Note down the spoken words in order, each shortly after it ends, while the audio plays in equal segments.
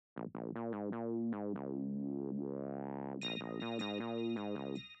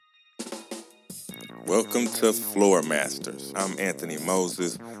Welcome to Floor Masters. I'm Anthony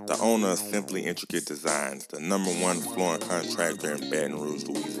Moses, the owner of Simply Intricate Designs, the #1 flooring contractor in Baton Rouge,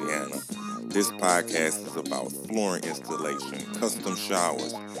 Louisiana. This podcast is about flooring installation, custom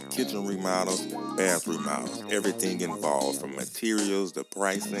showers, kitchen remodels, bath remodels, everything involved from materials to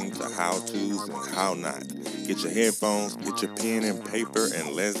pricing to how-tos and how not. Get your headphones, get your pen and paper,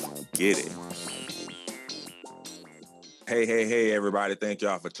 and let's get it. Hey, everybody. Thank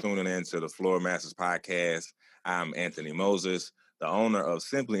y'all for tuning in to the Floor Masters podcast. I'm Anthony Moses, the owner of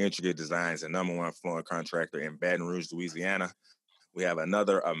Simply Intricate Designs and #1 flooring contractor in Baton Rouge, Louisiana. We have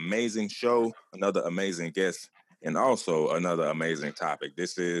another amazing show, another amazing guest, and also another amazing topic.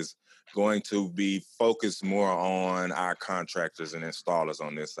 This is going to be focused more on our contractors and installers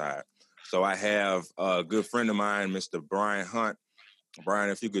on this side. So I have a good friend of mine, Mr. Brian Hunt. Brian,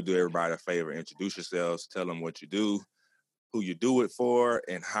 if you could do everybody a favor, introduce yourselves, tell them what you do, who you do it for,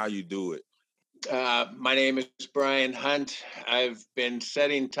 and how you do it. My name is Brian Hunt. I've been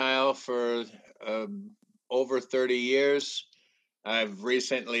setting tile for over 30 years. I've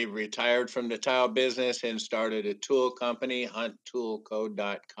recently retired from the tile business and started a tool company,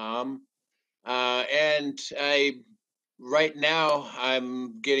 hunttoolco.com. And right now,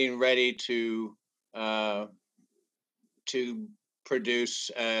 I'm getting ready to produce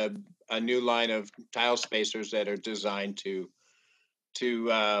a new line of tile spacers that are designed to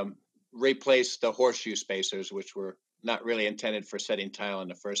replace the horseshoe spacers, which were not really intended for setting tile in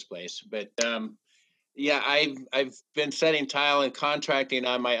the first place. But yeah, I've been setting tile and contracting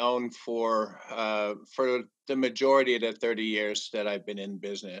on my own for the majority of the 30 years that I've been in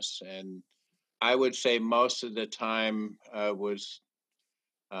business, and I would say most of the time was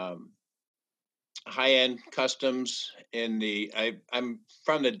high-end customs. I'm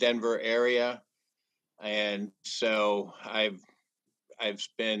from the Denver area, and so I've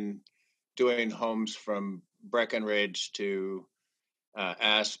been doing homes from Breckenridge to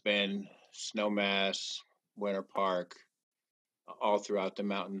Aspen, Snowmass, Winter Park, all throughout the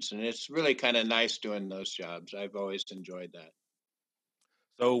mountains. And it's really kind of nice doing those jobs. I've always enjoyed that.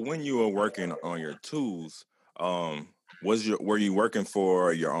 So when you were working on your tools, were you working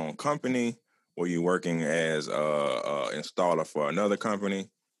for your own company? Were you working as a installer for another company?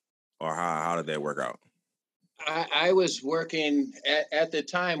 Or how did that work out? I was working at the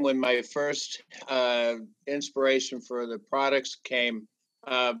time when my first inspiration for the products came.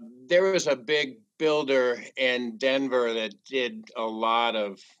 There was a big builder in Denver that did a lot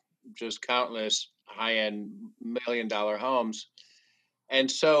of just countless high-end $1 million homes, and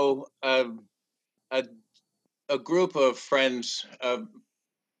so a a group of friends.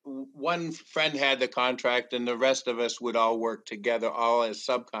 One friend had the contract, and the rest of us would all work together, all as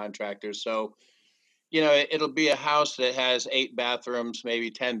subcontractors. So it'll be a house that has 8 bathrooms, maybe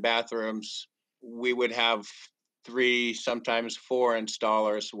 10 bathrooms. We would have 3, sometimes 4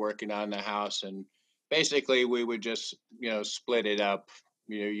 installers working on the house. And basically we would just, split it up.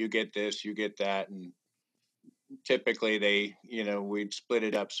 You get this, you get that. And typically we'd split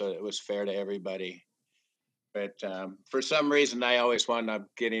it up so it was fair to everybody. But for some reason, I always wound up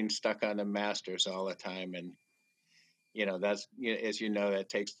getting stuck on the masters all the time. And, that's, as that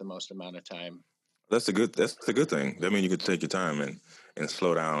takes the most amount of time. That's a good thing. That means you could take your time and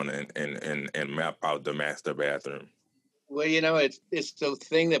slow down and map out the master bathroom. Well, it's the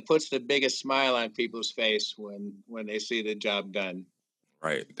thing that puts the biggest smile on people's face when they see the job done.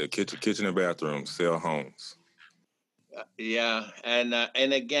 Right, the kitchen and bathroom sell homes. Yeah, and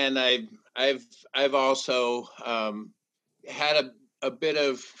again, I've also had a bit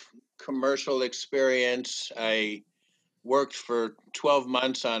of commercial experience. I worked for 12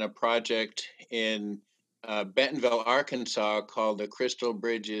 months on a project in Bentonville, Arkansas, called the Crystal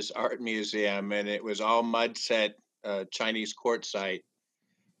Bridges Art Museum, and it was all mud set Chinese quartzite,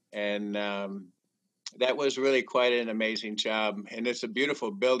 and that was really quite an amazing job. And it's a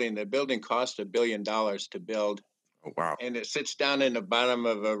beautiful building. The building cost $1 billion to build. Oh, wow! And it sits down in the bottom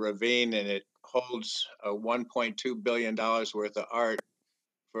of a ravine, and it holds a $1.2 billion worth of art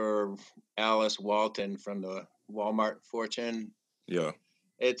for Alice Walton from the Walmart fortune. Yeah.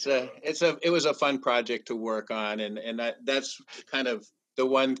 It was a fun project to work on, and that's kind of the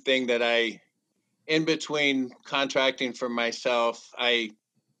one thing that in between contracting for myself, I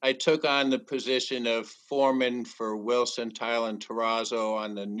took on the position of foreman for Wilson Tile and Terrazzo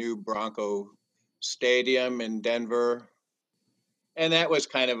on the new Bronco Stadium in Denver. And that was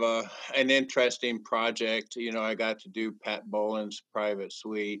kind of an interesting project. I got to do Pat Boland's private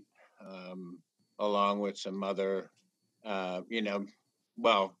suite, along with some other,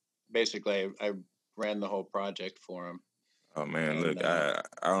 basically I ran the whole project for him. Oh man, And look, I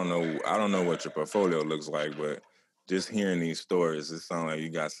don't know what your portfolio looks like, but just hearing these stories, it sounds like you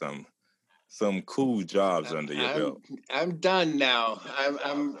got some cool jobs under your I'm belt. I'm done now.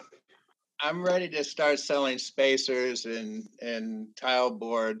 I'm ready to start selling spacers and tile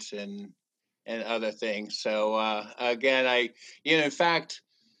boards and other things. So again, in fact,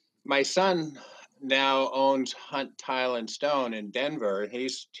 my son now owns Hunt Tile and Stone in Denver.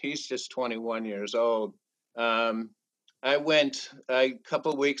 He's just 21 years old. Um, I went a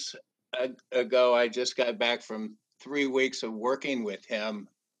couple of weeks ago. I just got back from 3 weeks of working with him,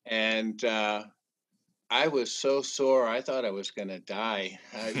 and I was so sore. I thought I was going to die.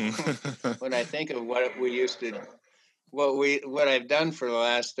 When I think of what we used to, what I've done for the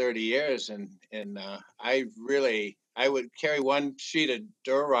last 30 years, and I would carry one sheet of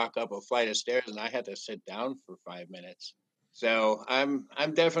Durock up a flight of stairs, and I had to sit down for 5 minutes. So I'm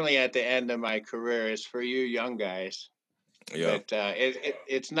definitely at the end of my career. It's for you young guys, Yeah. but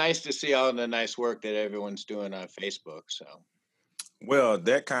it's nice to see all the nice work that everyone's doing on Facebook. So. Well,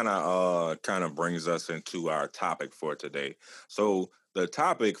 that kind of brings us into our topic for today. So the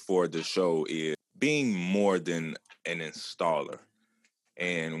topic for the show is being more than an installer.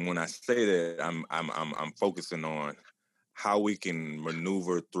 And when I say that, I'm focusing on how we can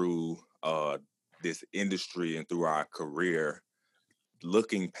maneuver through this industry and through our career,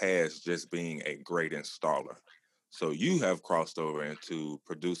 looking past just being a great installer. So you have crossed over into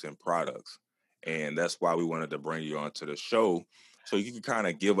producing products, and that's why we wanted to bring you onto the show, so you can kind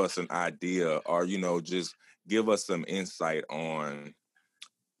of give us an idea, or just give us some insight on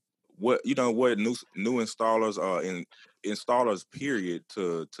what new installers are in installers period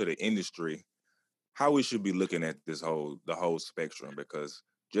to the industry, how we should be looking at the whole spectrum, because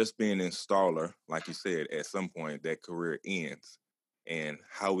just being an installer, like you said, at some point that career ends, and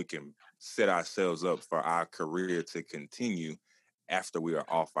how we can set ourselves up for our career to continue after we are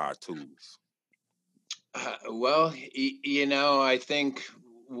off our tools. I think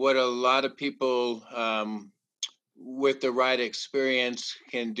what a lot of people with the right experience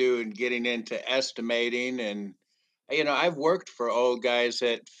can do in getting into estimating. And I've worked for old guys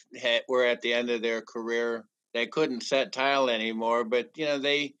that were at the end of their career. They couldn't set tile anymore, but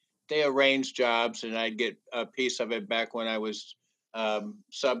they arranged jobs, and I'd get a piece of it back when I was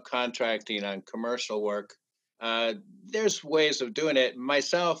subcontracting on commercial work. uh, there's ways of doing it.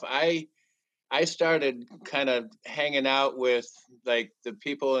 Myself, I started kind of hanging out with like the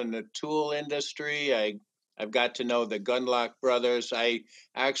people in the tool industry. I've got to know the Gunlock brothers. I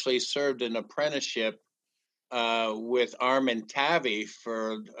actually served an apprenticeship with Armin Tavi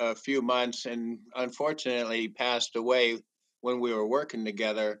for a few months, and unfortunately passed away when we were working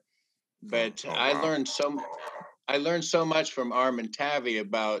together. Oh, But oh wow. I learned so much from Armin Tavi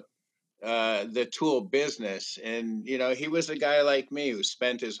about the tool business, and he was a guy like me who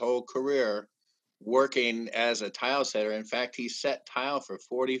spent his whole career working as a tile setter. In fact, he set tile for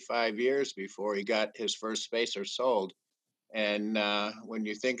 45 years before he got his first spacer sold. And when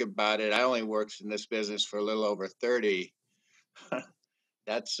you think about it, I only worked in this business for a little over 30.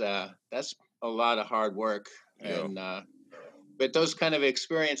 That's a lot of hard work. Yeah. And but those kind of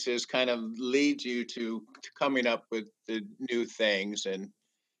experiences kind of lead you to coming up with the new things.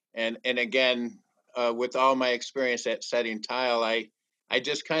 And again, with all my experience at setting tile, I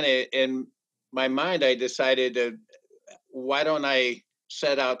just kind of in my mind I decided to, why don't I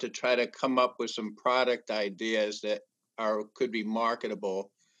set out to try to come up with some product ideas that are could be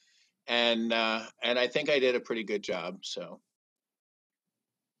marketable, and I think I did a pretty good job. So,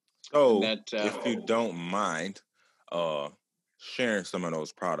 and So, that if you don't mind, uh, sharing some of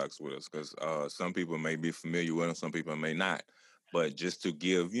those products with us, because some people may be familiar with them, some people may not. But just to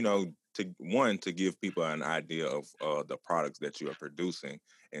give, to give people an idea of the products that you are producing,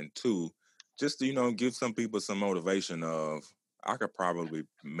 and two, just to, give some people some motivation of, I could probably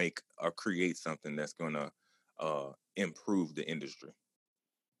make or create something that's gonna improve the industry.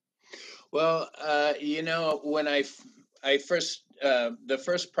 well, when I first the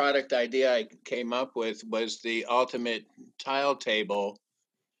first product idea I came up with was the ultimate tile table,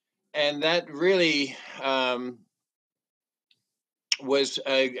 and that really was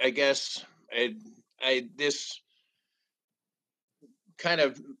I guess I this kind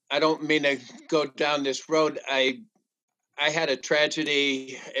of, I don't mean to go down this road. I had a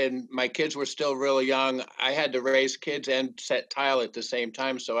tragedy, and my kids were still really young. I had to raise kids and set tile at the same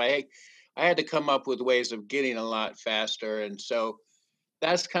time, so I had to come up with ways of getting a lot faster. And so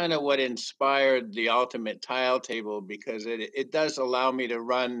that's kind of what inspired the ultimate tile table, because it does allow me to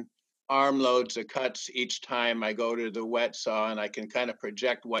run armloads of cuts each time I go to the wet saw, and I can kind of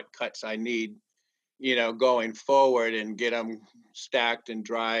project what cuts I need, going forward, and get them stacked and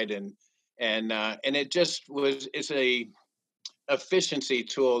dried, and it just was it's a efficiency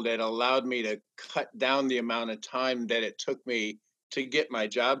tool that allowed me to cut down the amount of time that it took me to get my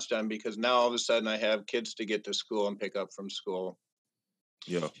jobs done, because now all of a sudden I have kids to get to school and pick up from school.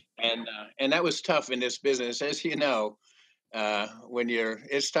 Yeah. And that was tough in this business, as you know. When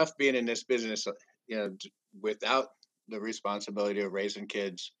it's tough being in this business, without the responsibility of raising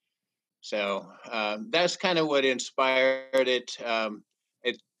kids. So that's kind of what inspired it.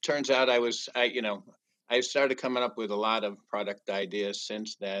 It turns out I started coming up with a lot of product ideas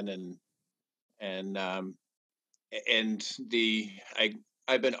since then, and and the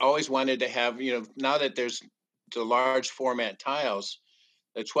I've been always wanted to have, now that there's the large format tiles,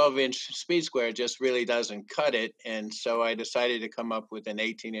 the 12-inch speed square just really doesn't cut it, and so I decided to come up with an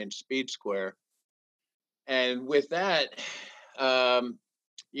 18-inch speed square. And with that,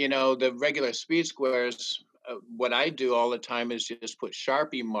 the regular speed squares, what I do all the time is just put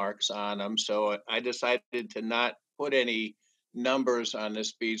Sharpie marks on them. So I decided to not put any numbers on the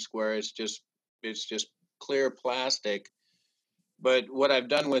speed square. It's just clear plastic. But what I've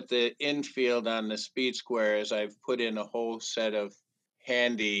done with the infield on the speed square is I've put in a whole set of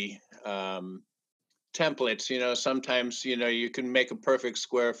handy templates. Sometimes you can make a perfect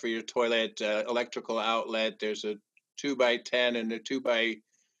square for your toilet electrical outlet. There's a 2x10 and a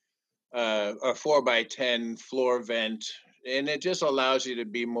 4x10 floor vent, and it just allows you to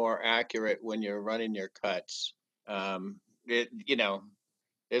be more accurate when you're running your cuts. It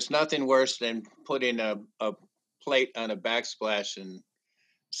There's nothing worse than putting a plate on a backsplash and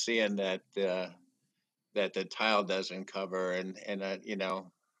seeing that the tile doesn't cover, and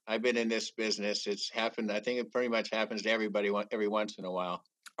I've been in this business. It's happened. I think it pretty much happens to everybody every once in a while.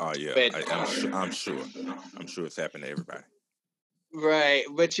 Oh yeah, But I'm sure it's happened to everybody. right,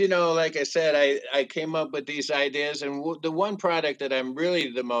 but like I said, I came up with these ideas, and the one product that I'm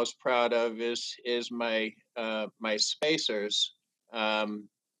really the most proud of is my spacers. Um,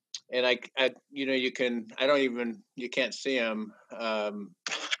 and you can't see them.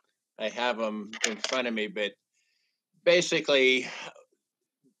 I have them in front of me, but basically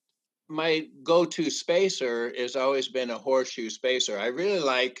my go-to spacer has always been a horseshoe spacer. I really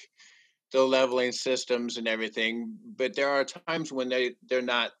like the leveling systems and everything, but there are times when they're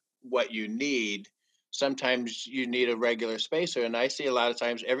not what you need. Sometimes you need a regular spacer, and I see a lot of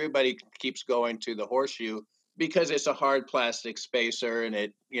times everybody keeps going to the horseshoe because it's a hard plastic spacer,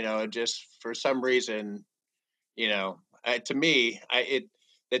 and just for some reason, to me,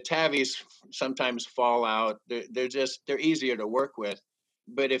 the tavis sometimes fall out. They're easier to work with,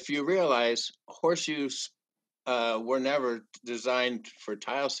 but if you realize horseshoes were never designed for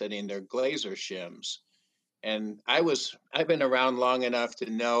tile setting, they're glazer shims. And I've been around long enough to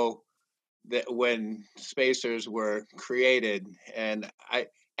know that when spacers were created, and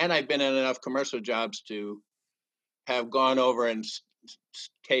I've been in enough commercial jobs to have gone over and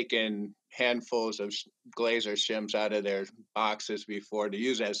taken handfuls of glazer shims out of their boxes before to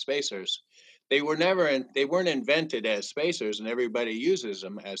use as spacers. They weren't invented as spacers, and everybody uses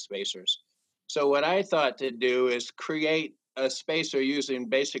them as spacers. So what I thought to do is create a spacer using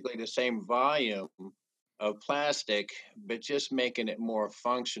basically the same volume of plastic, but just making it more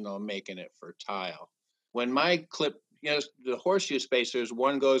functional, making it for tile. When my clip, the horseshoe spacers,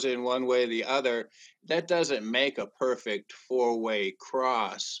 one goes in one way, the other, that doesn't make a perfect four-way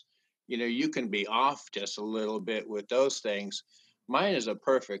cross. You can be off just a little bit with those things. Mine is a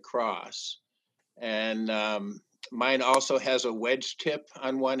perfect cross. And mine also has a wedge tip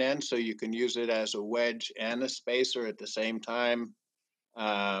on one end, so you can use it as a wedge and a spacer at the same time.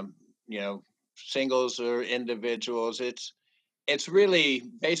 Um, you know, Singles or individuals. It's really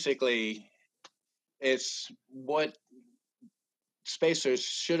basically it's what spacers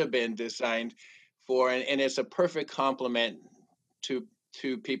should have been designed for, and it's a perfect complement to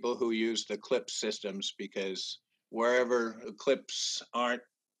people who use the clip systems, because wherever clips aren't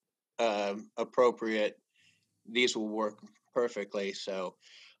appropriate, these will work perfectly. So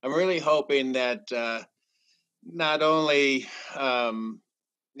I'm really hoping that not only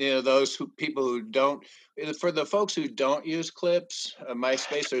people who don't, for the folks who don't use clips, my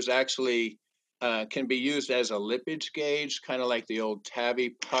spacers actually can be used as a lippage gauge, kind of like the old tabby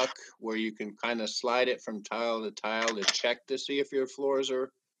puck, where you can kind of slide it from tile to tile to check to see if your floors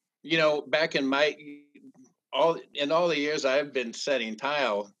are, back in all the years I've been setting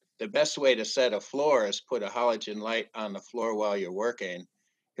tile, the best way to set a floor is put a halogen light on the floor while you're working,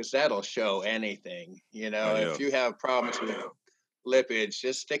 because that'll show anything. Oh yeah. If you have problems with lippage,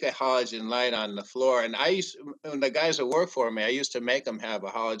 just stick a halogen light on the floor. And when the guys that work for me, I used to make them have a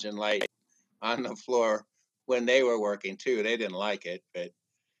halogen light on the floor when they were working too. They didn't like it, but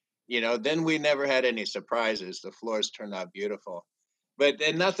then we never had any surprises. The floors turned out beautiful. But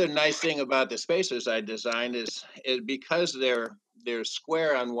another nice thing about the spacers I designed is because they're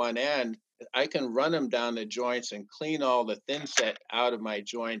square on one end, I can run them down the joints and clean all the thin set out of my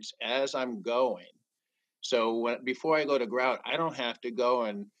joints as I'm going. So before I go to grout, I don't have to go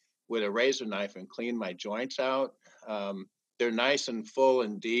and with a razor knife and clean my joints out. Um, they're nice and full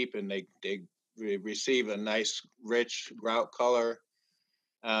and deep, and they receive a nice rich grout color.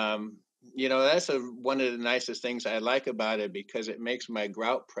 Um, that's one of the nicest things I like about it because it makes my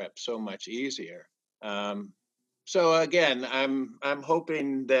grout prep so much easier. So again, I'm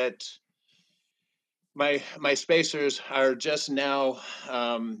hoping that my spacers are just now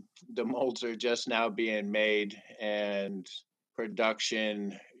the molds are just now being made, and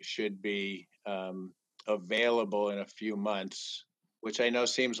production should be available in a few months, which I know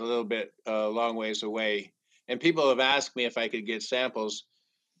seems a little bit a long ways away. And people have asked me if I could get samples.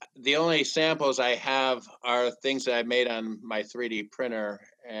 The only samples I have are things that I made on my 3D printer,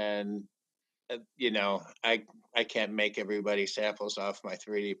 and I can't make everybody samples off my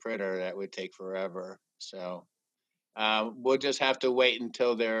 3D printer. That would take forever. So we'll just have to wait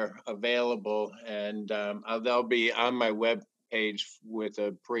until they're available, and they'll be on my web page with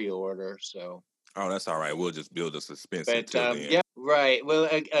a pre-order. So. Oh, that's all right. We'll just build a suspense But until then. yeah, right. Well,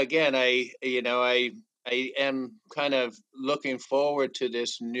 again, I am kind of looking forward to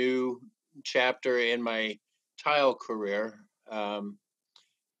this new chapter in my tile career.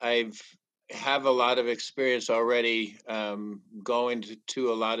 I've have a lot of experience already going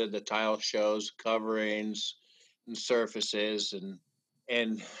to a lot of the tile shows, coverings, and surfaces, and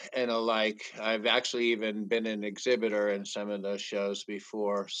and alike. I've actually even been an exhibitor in some of those shows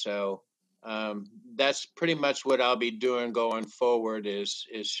before. So that's pretty much what I'll be doing going forward is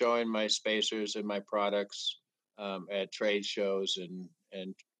showing my spacers and my products at trade shows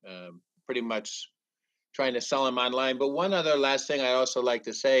and pretty much trying to sell them online. But one other last thing I also like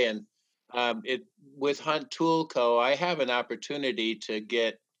to say, and it with Hunt Tool Co., I have an opportunity to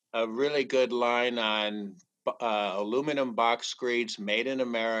get a really good line on aluminum box screeds made in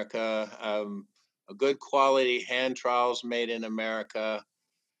America, a good quality hand trowels made in America,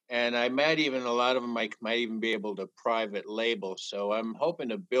 and I might even a lot of them might even be able to private label. So I'm hoping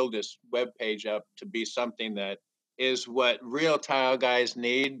to build this web page up to be something that is what real tile guys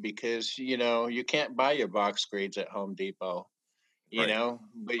need, because you can't buy your box screeds at Home Depot, Right.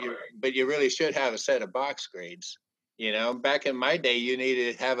 but you really should have a set of box screeds. Back in my day, you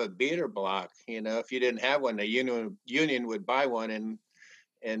needed to have a beater block. If you didn't have one, the union would buy one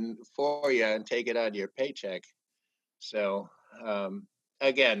and for you and take it out of your paycheck. So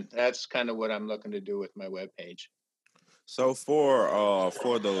again, that's kind of what I'm looking to do with my webpage. So for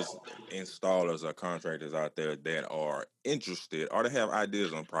those installers or contractors out there that are interested or they have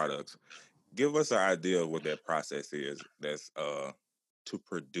ideas on products, give us an idea of what that process is. That's to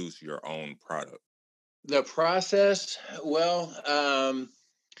produce your own product. The process, well,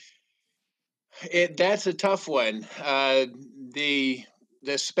 that's a tough one. The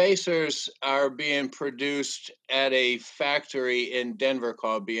the spacers are being produced at a factory in Denver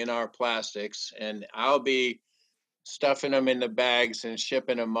called B&R Plastics, and I'll be stuffing them in the bags and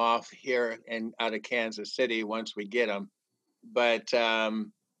shipping them off here and out of Kansas City once we get them. But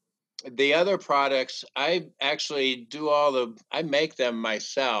the other products, I actually I make them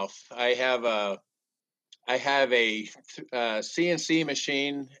myself. I have a CNC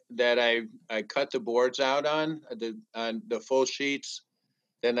machine that I cut the boards out on the full sheets.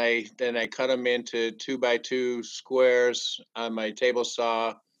 Then I cut them into 2x2 squares on my table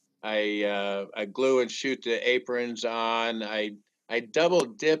saw. I glue and shoot the aprons on. I double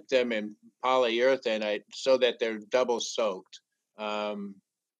dip them in polyurethane so that they're double soaked. Um,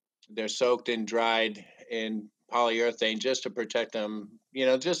 they're soaked and dried in polyurethane just to protect them,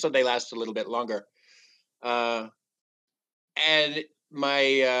 just so they last a little bit longer. Uh, and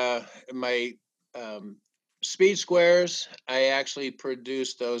my um, speed squares, I actually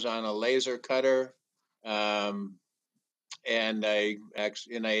produce those on a laser cutter, um, and I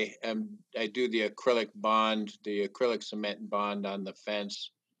do the acrylic cement bond on the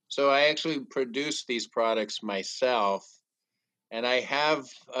fence. So I actually produce these products myself, and I have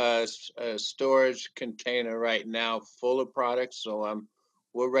a storage container right now full of products. So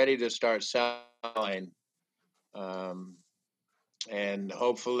we're ready to start selling. Um, and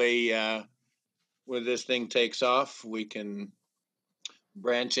hopefully when this thing takes off, we can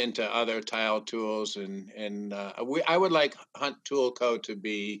branch into other tile tools, and I would like Hunt Tool Co. to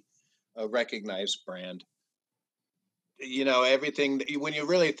be a recognized brand. You know, everything when you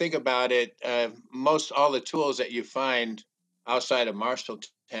really think about it, most all the tools that you find outside of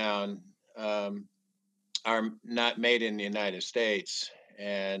Marshalltown um, are not made in the United States.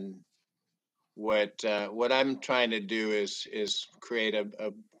 And what I'm trying to do is create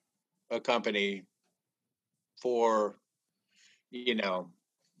a company for, you know,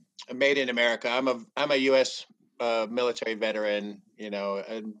 made in America. I'm a U.S. Military veteran, you know,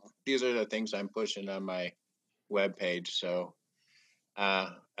 and these are the things I'm pushing on my webpage. So uh,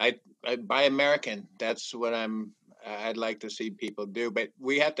 I I buy American. That's what I'd like to see people do. But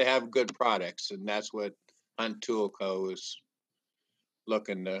we have to have good products, and that's what Hunt Tool Co. is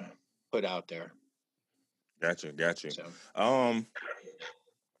looking to put out there. Got you. So Um,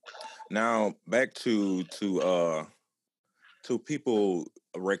 Now back to people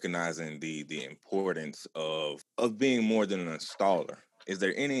recognizing the importance of being more than an installer. Is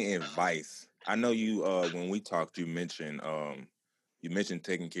there any advice? I know you when we talked you mentioned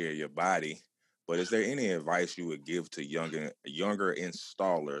taking care of your body, but is there any advice you would give to younger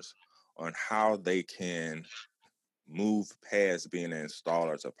installers on how they can move past being an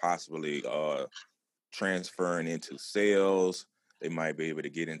installer to possibly transferring into sales? They might be able to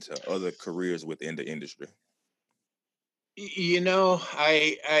get into other careers within the industry. you know,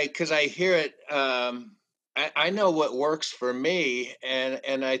 because I hear it. I know what works for me,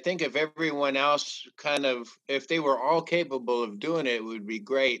 and I think if everyone else kind of, if they were all capable of doing it, it would be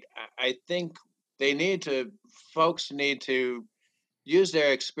great. I think they need to, folks need to use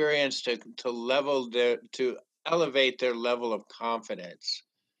their experience to elevate their level of confidence.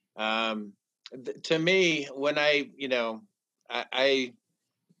 Um, to me, when I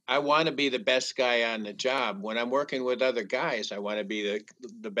I want to be the best guy on the job. When I'm working with other guys, I want to be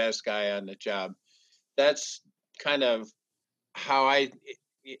the best guy on the job. That's kind of how I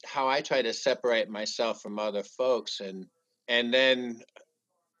try to separate myself from other folks, and then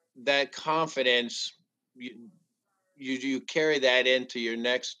that confidence, you carry that into your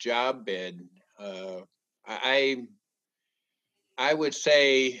next job bid. Uh, I I would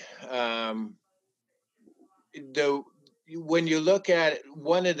say the when you look at it,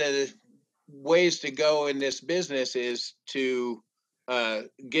 one of the ways to go in this business is to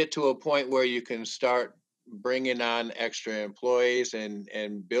get to a point where you can start bringing on extra employees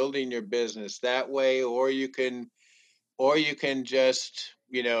and building your business that way, or you can just,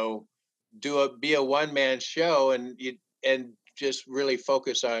 you know, be a one man show, and just really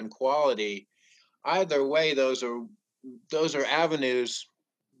focus on quality. Either way, those are avenues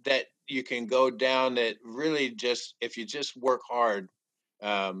that you can go down, that really, just if you just work hard,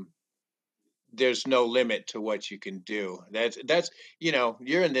 um, there's no limit to what you can do. That's you know,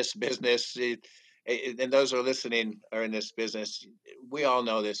 you're in this business, and those who are listening are in this business. We all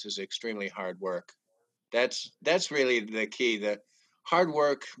know this is extremely hard work. That's really the key. The hard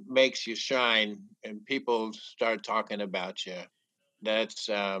work makes you shine, and people start talking about you. That's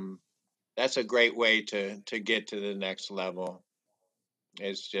um, that's a great way to get to the next level.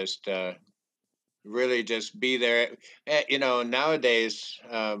 It's just really just be there. You know, nowadays,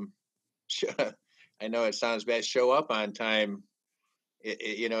 I know it sounds bad. Show up on time.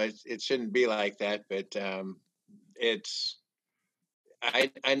 You know, it shouldn't be like that, but it's.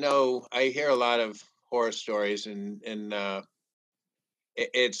 I know I hear a lot of horror stories, and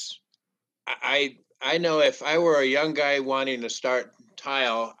it's. I know if I were a young guy wanting to start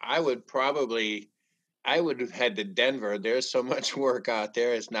tile, I would have head to Denver. There's so much work out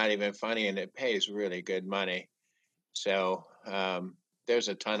there; it's not even funny, and it pays really good money. So there's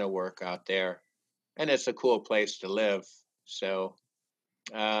a ton of work out there, and it's a cool place to live. So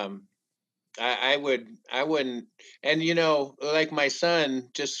um, I wouldn't, and you know, like my son,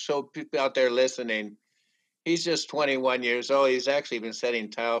 just so people out there listening, he's just 21 years old. He's actually been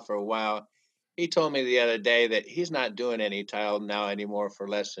setting tile for a while. He told me the other day that he's not doing any tile now anymore for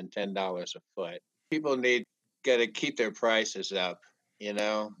less than $10 a foot. People need got to keep their prices up. You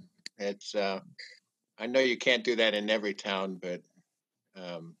know, it's I know you can't do that in every town, but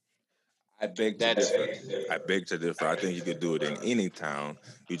um, I beg to that's differ. I beg to differ. I think you could do it in any town.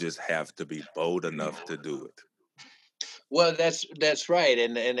 You just have to be bold enough to do it. well, that's right.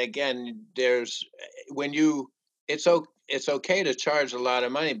 And again, there's when you it's okay to charge a lot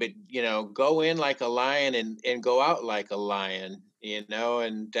of money, but you know, go in like a lion and go out like a lion. You know,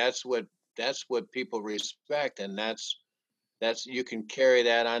 and that's what people respect, and that's you can carry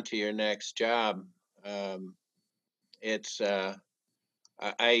that onto your next job. Um, it's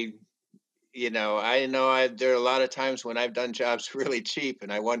I there are a lot of times when I've done jobs really cheap,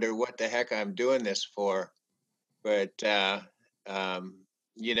 and I wonder what the heck I'm doing this for. But um,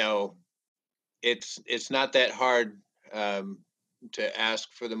 you know, it's not that hard um, to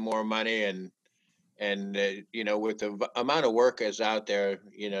ask for the more money, and with the amount of work that's out there,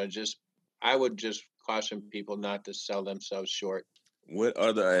 just I would just caution people not to sell themselves short. What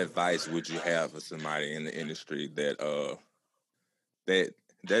other advice would you have for somebody in the industry that that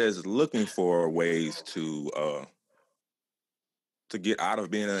is looking for ways to get out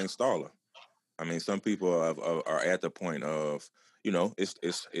of being an installer? I mean, some people are at the point of,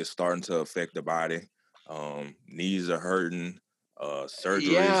 it's starting to affect the body. Knees are hurting. Surgeries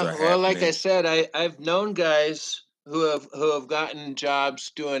Yeah, are well, like I happening. said, I've known guys who have gotten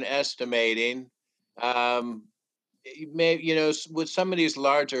jobs doing estimating. Um, with some of these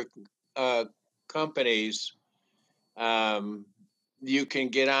larger uh, companies, um, you can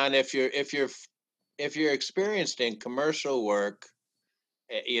get on if you're experienced in commercial work,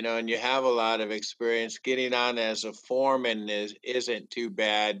 and you have a lot of experience. Getting on as a foreman isn't too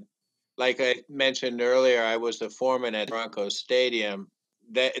bad. Like I mentioned earlier, I was the foreman at Broncos Stadium.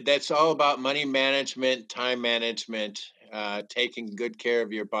 That's all about money management, time management, taking good care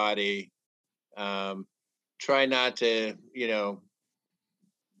of your body. Um, Try not to,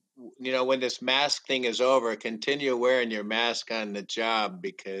 when this mask thing is over, continue wearing your mask on the job,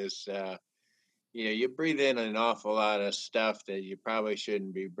 because you breathe in an awful lot of stuff that you probably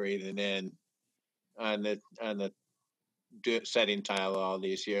shouldn't be breathing in on the setting tile all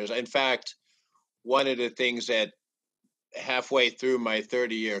these years. In fact, one of the things that halfway through my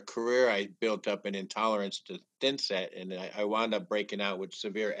 30-year career, I built up an intolerance to thinset, and I wound up breaking out with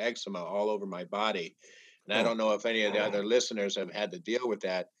severe eczema all over my body. And I Huh. don't know if any of the other listeners have had to deal with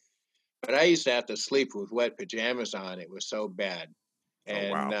that, but I used to have to sleep with wet pajamas on. It was so bad. Oh,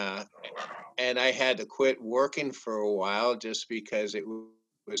 And wow. and I had to quit working for a while just because it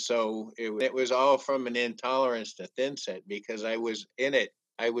was all from an intolerance to thinset, because I was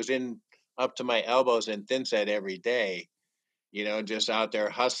in up to my elbows in thinset every day, just out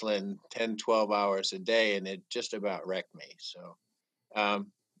there hustling 10, 12 hours a day, and it just about wrecked me. So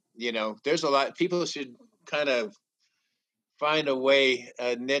there's a lot people should kind of find a way,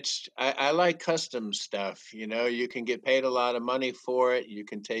 a niche. I like custom stuff. You can get paid a lot of money for it. You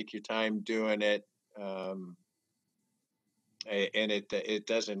can take your time doing it. um, and it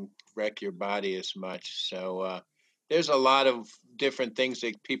doesn't wreck your body as much. So there's a lot of different things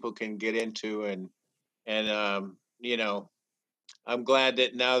that people can get into, and I'm glad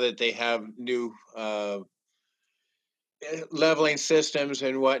that now that they have new leveling systems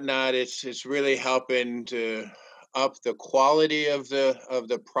and whatnot, it's really helping to up the quality of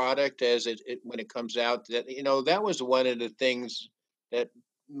the product as it when it comes out. That was one of the things that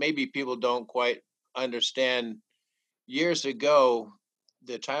maybe people don't quite understand. Years ago,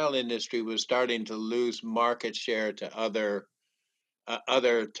 the tile industry was starting to lose market share to other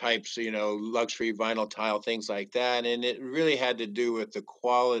types, luxury vinyl tile, things like that, and it really had to do with the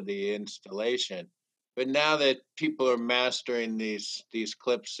quality installation. But now that people are mastering these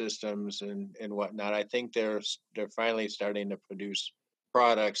clip systems and whatnot, I think they're finally starting to produce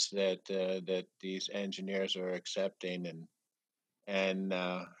products that these engineers are accepting, and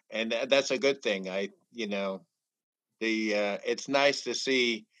that's a good thing. It's nice to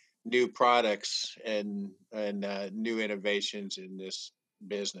see new products and new innovations in this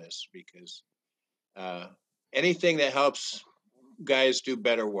business, because uh, anything that helps guys do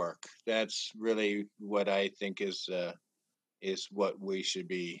better work, that's really what I think is what we should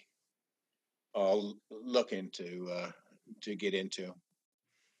be all looking to get into.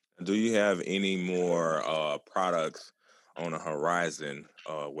 Do you have any more products on the horizon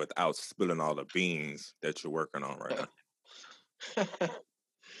without spilling all the beans that you're working on right now?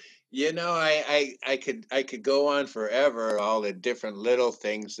 I could go on forever, all the different little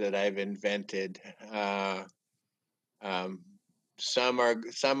things that I've invented. Um, some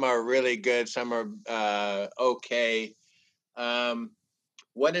are really good, some are okay. Um,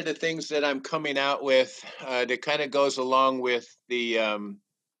 One of the things that I'm coming out with that kind of goes along with the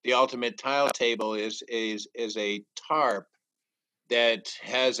ultimate tile table is a tarp that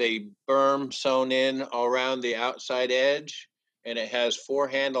has a berm sewn in around the outside edge, and it has four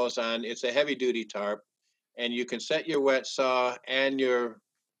handles on. It's a heavy duty tarp, and you can set your wet saw and your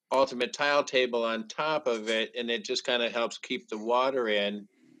ultimate tile table on top of it, and it just kind of helps keep the water in.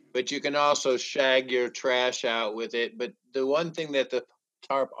 But you can also shag your trash out with it. But the one thing that the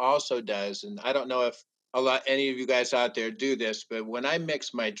tarp also does, and I don't know if any of you guys out there do this, but when I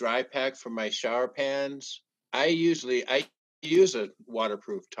mix my dry pack for my shower pans, I use a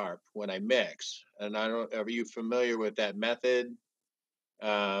waterproof tarp when I mix. And I don't, are you familiar with that method?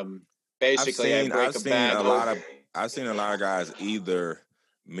 Um, Basically, I I've break a seen bag a lot open. of I've seen a lot of guys either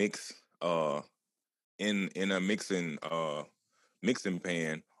mix in a mixing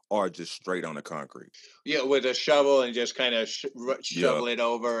pan or just straight on the concrete. Yeah, with a shovel and just kind of Yeah. shovel it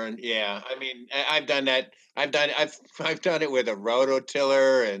over. And yeah, I mean, I've done that. I've done it with a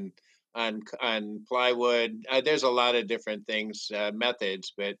rototiller and on plywood. There's a lot of different things,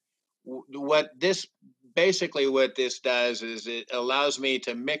 methods, but what this basically what this does is it allows me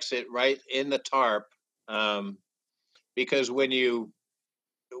to mix it right in the tarp, um, because when you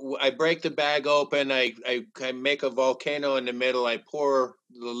I break the bag open. I make a volcano in the middle. I pour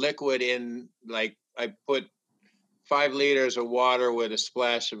the liquid in, like I put 5 liters of water with a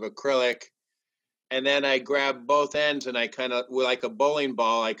splash of acrylic. And then I grab both ends and I kind of, like a bowling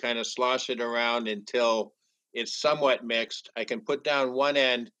ball, I kind of slosh it around until it's somewhat mixed. I can put down one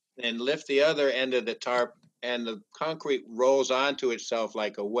end and lift the other end of the tarp, and the concrete rolls onto itself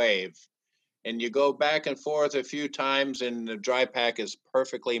like a wave. And you go back and forth a few times, and the dry pack is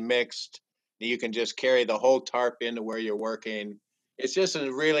perfectly mixed. You can just carry the whole tarp into where you're working. It's just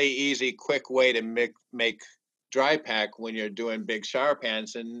a really easy, quick way to make dry pack when you're doing big shower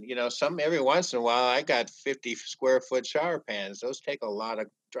pans. And some every once in a while, I got 50 square foot shower pans. Those take a lot of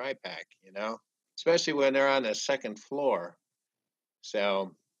dry pack, especially when they're on the second floor.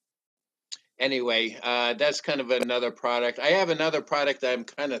 So anyway, that's kind of another product. I have another product that I'm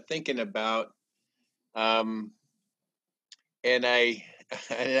kind of thinking about. Um, and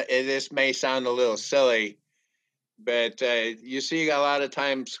and this may sound a little silly, but you see a lot of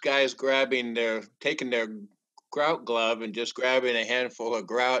times guys taking their grout glove and just grabbing a handful of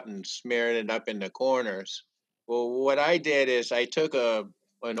grout and smearing it up in the corners. Well, what I did is I took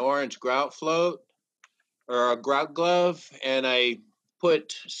an orange grout float or a grout glove, and I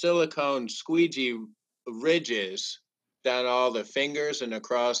put silicone squeegee ridges down all the fingers and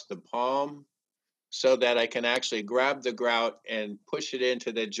across the palm, so that I can actually grab the grout and push it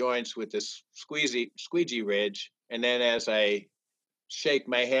into the joints with this squeegee ridge. And then as I shake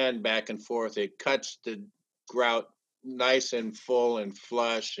my hand back and forth, it cuts the grout nice and full and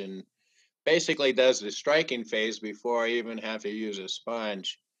flush, and basically does the striking phase before I even have to use a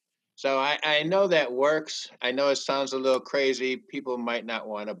sponge. So I know that works. I know it sounds a little crazy. People might not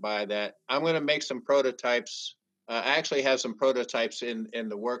want to buy that. I'm going to make some prototypes. I actually have some prototypes in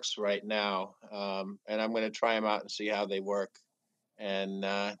the works right now, and I'm going to try them out and see how they work. And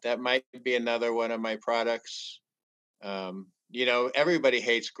that might be another one of my products. Everybody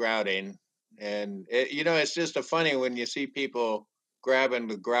hates grouting, and it's just a funny when you see people grabbing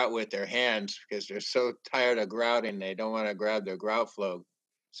the grout with their hands because they're so tired of grouting, they don't want to grab their grout float.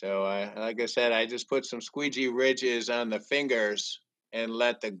 So, like I said, I just put some squeegee ridges on the fingers and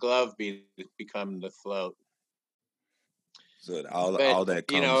let the glove become the float. So But all that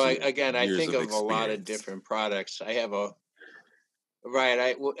comes with again, I years think of of a lot of experience. different products. I have a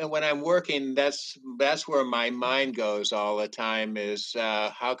Right. And when I'm working, that's where my mind goes all the time. Is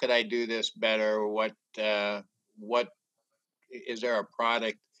how could I do this better? What is there a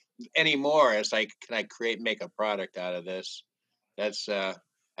product anymore? It's like, can I make a product out of this? That's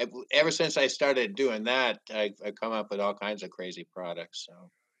ever since I started doing that, I come up with all kinds of crazy products.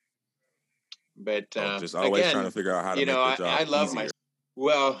 So, but So just always trying to again, figure out how to make the I job love my easier.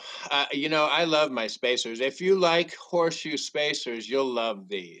 well, I love my spacers. If you like horseshoe spacers, you'll love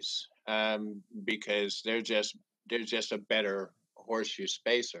these, because they're just a better horseshoe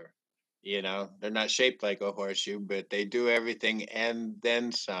spacer. They're not shaped like a horseshoe, but they do everything and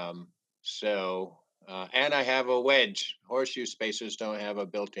then some. So, and I have a wedge. Horseshoe spacers don't have a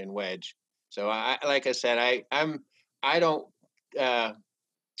built-in wedge. So like I said, I don't. Uh,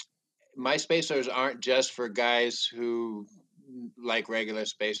 my spacers aren't just for guys who like regular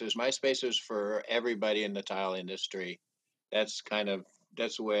spacers. My spacers for everybody in the tile industry. That's the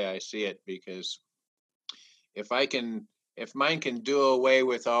way I see it, because if mine can do away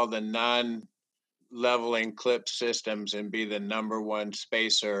with all the non leveling clip systems and be the number one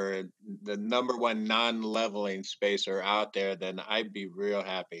spacer, the number one non leveling spacer out there, then I'd be real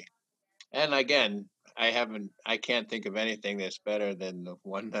happy. And again, I can't think of anything that's better than the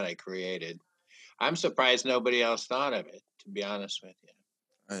one that I created. I'm surprised nobody else thought of it, to be honest with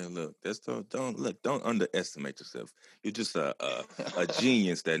Hey, look, that's don't underestimate yourself. You're just a you.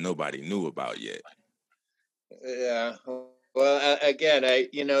 genius that nobody knew about yet. Yeah. Well, again,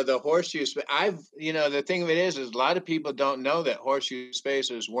 the horseshoe. The thing of it is a lot of people don't know that horseshoe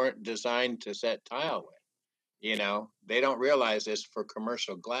spacers weren't designed to set tile with. They don't realize this for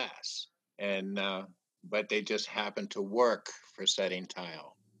commercial glass, and but they just happen to work for setting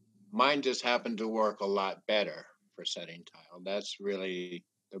tile. Mine just happen to work a lot better for setting tile. That's really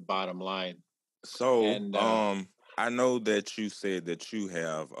the bottom line. So, And I know that you said that you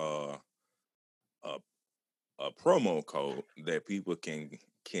have a a promo code that people can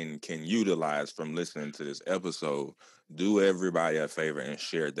utilize from listening to this episode. Do everybody a favor and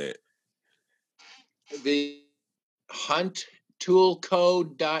share that. the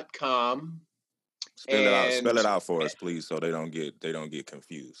hunttoolcode.com Spell it out. Spell and it out for us, please, so they don't get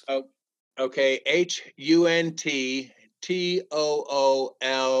confused. oh, okay,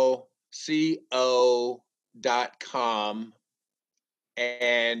 hunttoolco.com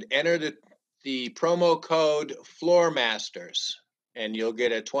and enter the promo code Floormasters, and you'll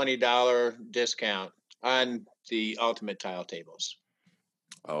get a $20 discount on the Ultimate Tile Tables.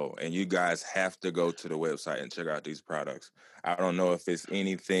 Oh, and you guys have to go to the website and check out these products. I don't know if it's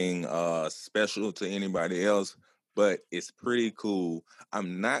anything special to anybody else, but it's pretty cool.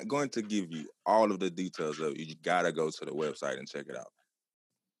 I'm not going to give you all of the details of it. You gotta go to the website and check it out.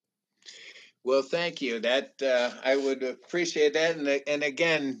 Well, thank you. That I would appreciate that. And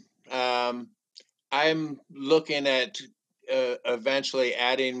again, I'm looking at eventually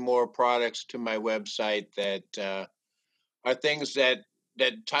adding more products to my website that are things that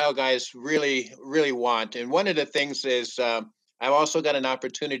tile guys really want. And one of the things is I've also got an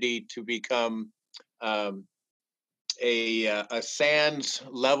opportunity to become a Sands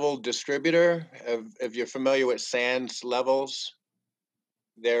level distributor. If you're familiar with Sands levels,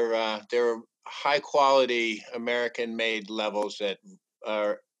 they're high quality American made levels that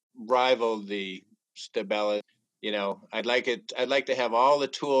rival the Stabella. You know, I'd like to have all the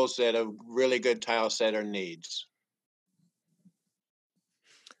tools that a really good tile setter needs.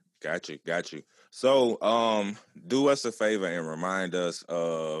 Got you. So, do us a favor and remind us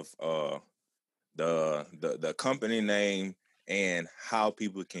of the company name and how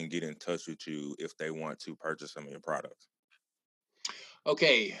people can get in touch with you if they want to purchase some of your products.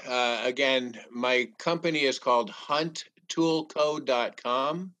 Okay, again, my company is called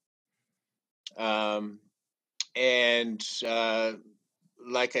hunttoolco.com. And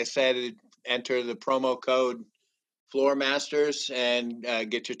like I said, enter the promo code Floormasters and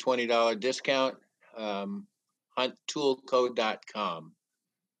get your $20 discount. Hunttoolco.com.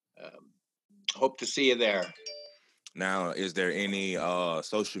 Hope to see you there. Now, is there any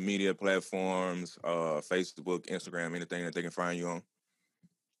social media platforms, Facebook, Instagram, anything that they can find you on?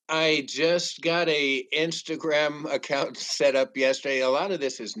 I just got a Instagram account set up yesterday. A lot of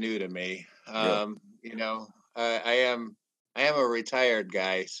this is new to me. You know, I am a retired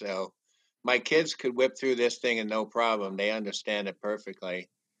guy, so my kids could whip through this thing and no problem. They understand it perfectly.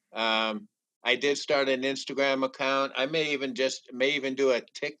 I did start an Instagram account. I may even do a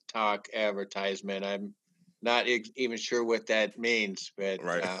TikTok advertisement. I'm not even sure what that means, but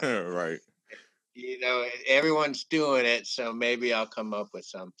Right, right. you know, everyone's doing it, so maybe I'll come up with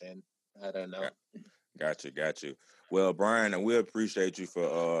something. I don't know. Got you. Well, Brian, we appreciate you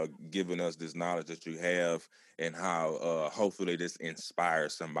for giving us this knowledge that you have and how hopefully this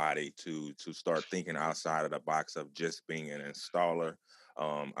inspires somebody to start thinking outside of the box of just being an installer.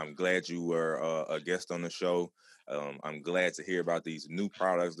 I'm glad you were a guest on the show. I'm glad to hear about these new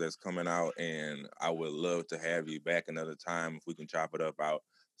products that's coming out, and I would love to have you back another time if we can chop it up about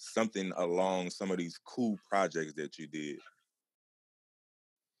something along some of these cool projects that you did.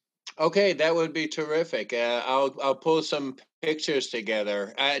 Okay, that would be terrific. I'll pull some pictures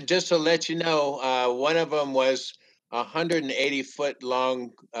together. Just to let you know, one of them was a 180-foot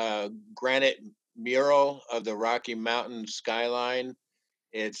long granite mural of the Rocky Mountain skyline.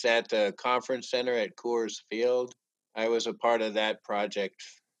 It's at the conference center at Coors Field. I was a part of that project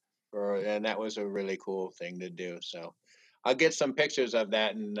and that was a really cool thing to do. So I'll get some pictures of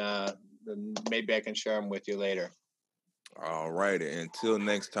that and maybe I can share them with you later. All right. Until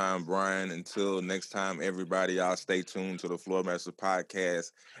next time, Brian. Until next time, everybody, y'all stay tuned to the Floor Master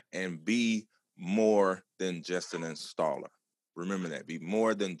Podcast and be more than just an installer. Remember that. Be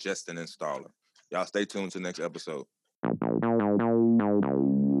more than just an installer. Y'all stay tuned to the next episode.